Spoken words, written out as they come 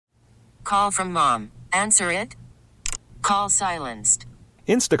call from mom. Answer it. Call silenced.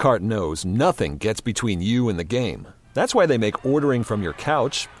 Instacart knows nothing gets between you and the game. That's why they make ordering from your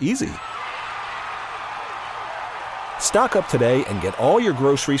couch easy. Stock up today and get all your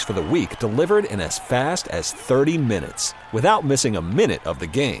groceries for the week delivered in as fast as 30 minutes without missing a minute of the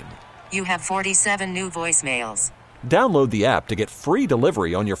game. You have 47 new voicemails. Download the app to get free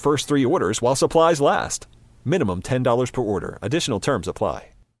delivery on your first 3 orders while supplies last. Minimum $10 per order. Additional terms apply.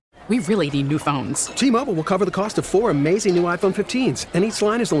 We really need new phones. T-Mobile will cover the cost of 4 amazing new iPhone 15s, and each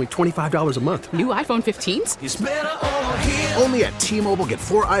line is only $25 a month. New iPhone 15s? It's better over here. Only at T-Mobile, get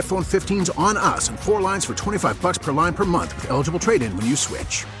 4 iPhone 15s on us and 4 lines for $25 per line per month with eligible trade-in when you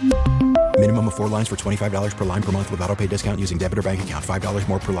switch. Minimum of 4 lines for $25 per line per month with autopay discount using debit or bank account. $5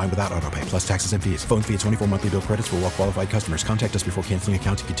 more per line without autopay, plus taxes and fees. Phone fee at 24 monthly bill credits for well-qualified customers. Contact us before canceling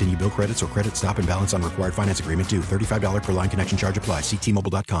account to continue bill credits or credit stop and balance on required finance agreement due. $35 per line connection charge applies. See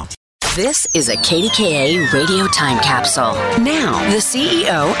T-Mobile.com. This is a KDKA radio time capsule. Now, the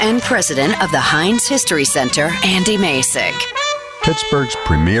CEO and president of the Heinz History Center, Andy Masek. Pittsburgh's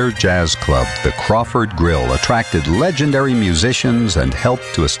premier jazz club, the Crawford Grill, attracted legendary musicians and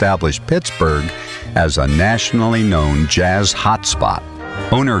helped to establish Pittsburgh as a nationally known jazz hotspot.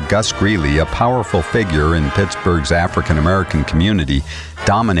 Owner Gus Greeley, a powerful figure in Pittsburgh's African-American community,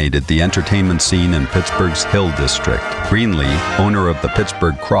 dominated the entertainment scene in Pittsburgh's Hill District. Greenlee, owner of the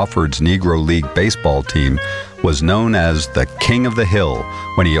Pittsburgh Crawfords Negro League baseball team, was known as the King of the Hill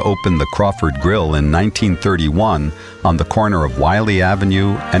when he opened the Crawford Grill in 1931 on the corner of Wiley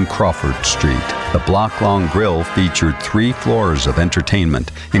Avenue and Crawford Street. The block-long grill featured 3 floors of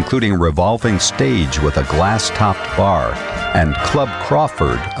entertainment, including a revolving stage with a glass-topped bar, and Club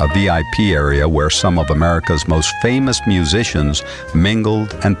Crawford, a VIP area where some of America's most famous musicians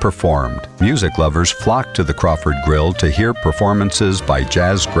mingled and performed. Music lovers flocked to the Crawford Grill to hear performances by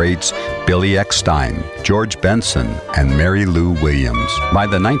jazz greats Billy Eckstine, George Benson, and Mary Lou Williams. By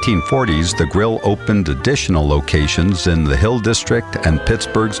the 1940s, the grill opened additional locations in the Hill District and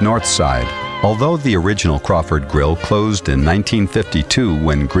Pittsburgh's North Side. Although the original Crawford Grill closed in 1952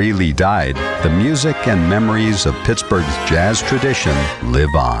 when Greeley died, the music and memories of Pittsburgh's jazz tradition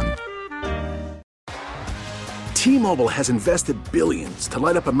live on. T-Mobile has invested billions to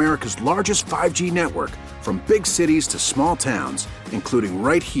light up America's largest 5G network, from big cities to small towns, including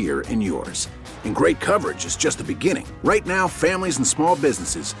right here in yours. And great coverage is just the beginning. Right now, families and small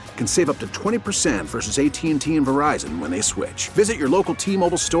businesses can save up to 20% versus AT&T and Verizon when they switch. Visit your local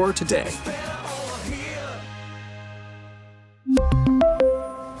T-Mobile store today.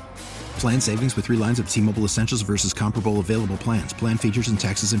 Plan savings with 3 lines of T-Mobile Essentials versus comparable available plans. Plan features and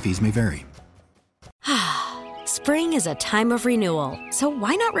taxes and fees may vary. Spring is a time of renewal, so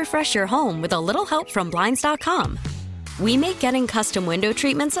why not refresh your home with a little help from Blinds.com? We make getting custom window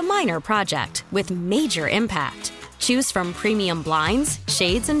treatments a minor project with major impact. Choose from premium blinds,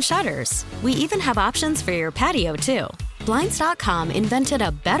 shades, and shutters. We even have options for your patio, too. Blinds.com invented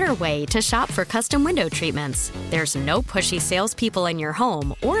a better way to shop for custom window treatments. There's no pushy salespeople in your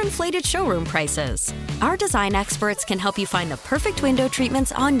home or inflated showroom prices. Our design experts can help you find the perfect window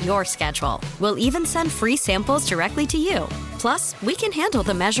treatments on your schedule. We'll even send free samples directly to you. Plus, we can handle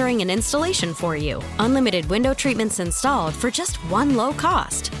the measuring and installation for you. Unlimited window treatments installed for just one low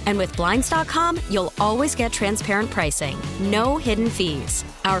cost. And with Blinds.com, you'll always get transparent pricing. No hidden fees.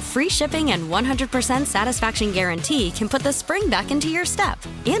 Our free shipping and 100% satisfaction guarantee can put the spring back into your step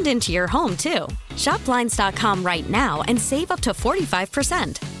and into your home, too. Shop Blinds.com right now and save up to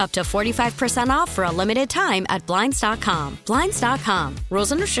 45%. Up to 45% off for a limited time at Blinds.com. Blinds.com.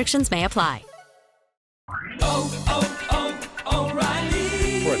 Rules and restrictions may apply.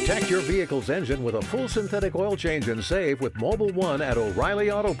 Protect your vehicle's engine with a full synthetic oil change and save with Mobil 1 at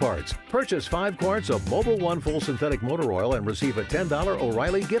O'Reilly Auto Parts. Purchase 5 quarts of Mobil 1 full synthetic motor oil and receive a $10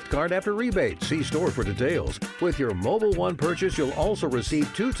 O'Reilly gift card after rebate. See store for details. With your Mobil 1 purchase, you'll also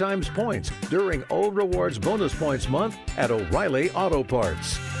receive 2 times points during Old Rewards Bonus Points Month at O'Reilly Auto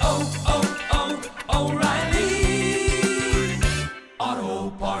Parts. O'Reilly